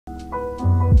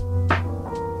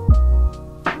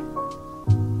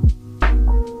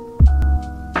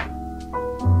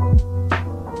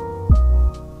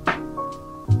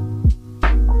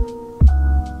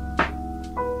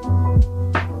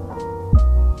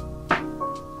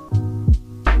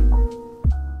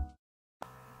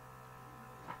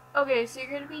Okay, so you're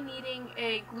going to be needing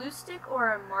a glue stick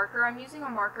or a marker. I'm using a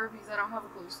marker because I don't have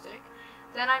a glue stick.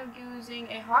 Then I'm using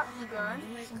a hot glue gun,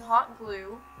 some hot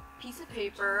glue, piece of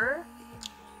paper,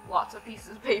 lots of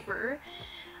pieces of paper.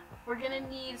 We're going to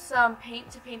need some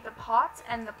paint to paint the pots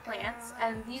and the plants,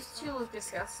 and these two look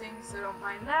disgusting, so don't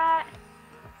mind that.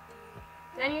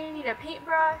 Then you're going to need a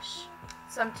paintbrush,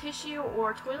 some tissue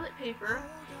or toilet paper,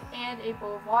 and a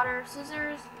bowl of water,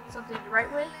 scissors, something to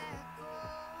write with.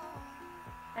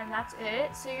 And that's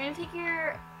it. So you're going to take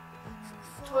your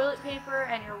toilet paper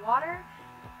and your water,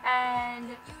 and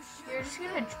you're just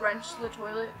going to drench the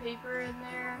toilet paper in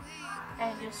there,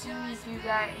 and you'll see me do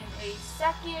that in a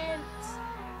second.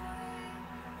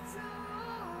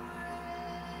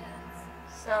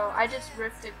 So I just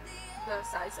ripped it the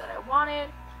size that I wanted,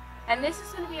 and this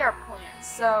is going to be our plant,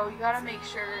 so you got to make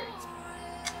sure it's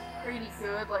pretty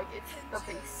good, like it's the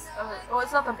base of it. Well,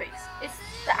 it's not the base, it's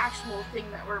the actual thing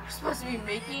that we're supposed to be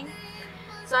making.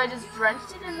 So I just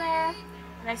drenched it in there,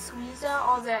 and I squeezed out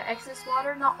all the excess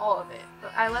water, not all of it,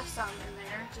 but I left some in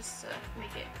there just to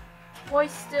make it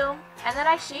moist still. And then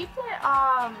I shaped it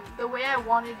the way I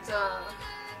wanted the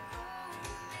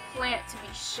plant to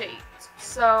be shaped.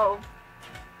 So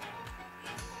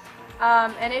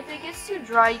and if it gets too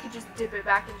dry, you can just dip it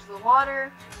back into the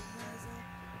water.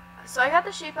 So I got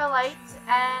the shape I liked,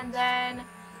 and then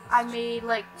I made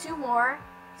like two more,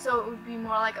 so it would be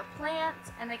more like a plant,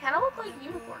 and they kind of look like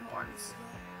unicorn horns.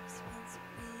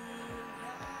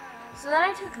 So then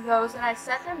I took those and I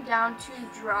set them down to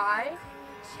dry,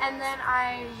 and then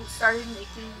I started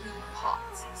making the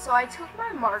pots. So I took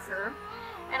my marker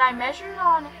and I measured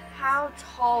on how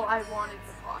tall I wanted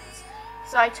the pots.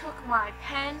 So I took my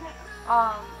pen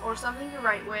or something to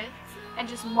write with, and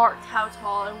just marked how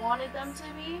tall I wanted them to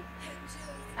be,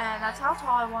 and that's how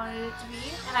tall I wanted it to be.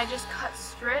 And I just cut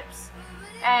strips,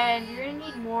 and you're gonna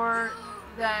need more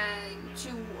than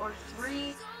 2 or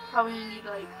 3, probably need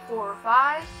like 4 or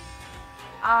 5,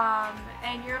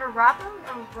 and you're gonna wrap them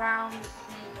around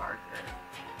the marker,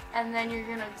 and then you're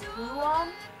gonna glue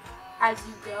them as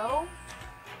you go.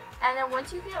 And then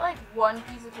once you get like one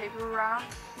piece of paper around,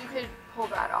 you could pull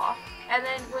that off. And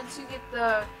then once you get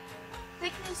the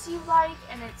thickness you like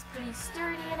and it's pretty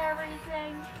sturdy and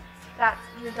everything, that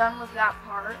you're done with that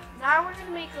part. Now we're gonna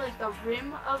make like the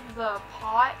rim of the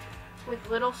pot with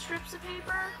little strips of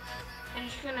paper, and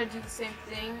you're just gonna do the same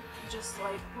thing, just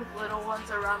like with little ones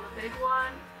around the big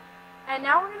one. And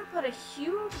now we're gonna put a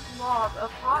huge blob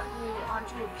of hot glue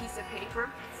onto a piece of paper,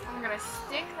 and we're gonna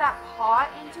stick that pot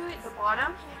into it, the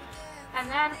bottom. And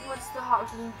then once the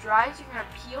hot glue dries, you're gonna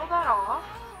peel that off.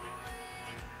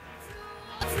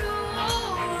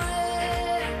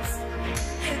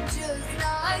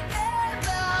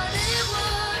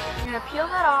 You're gonna peel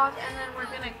that off, and then we're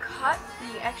gonna cut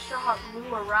the extra hot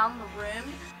glue around the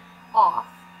rim off.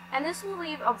 And this will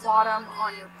leave a bottom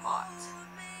on your pot.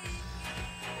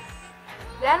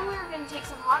 Then we're gonna take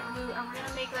some hot glue and we're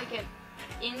gonna make like an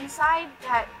inside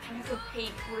that you could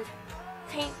paint with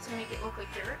paint to make it look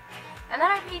like dirt. And then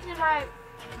I painted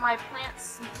my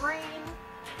plants green,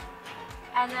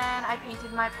 and then I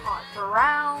painted my pot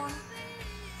brown,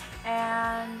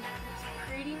 and that's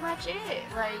pretty much it.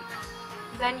 Like,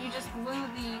 then you just glue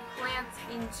the plants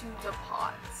into the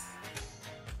pots.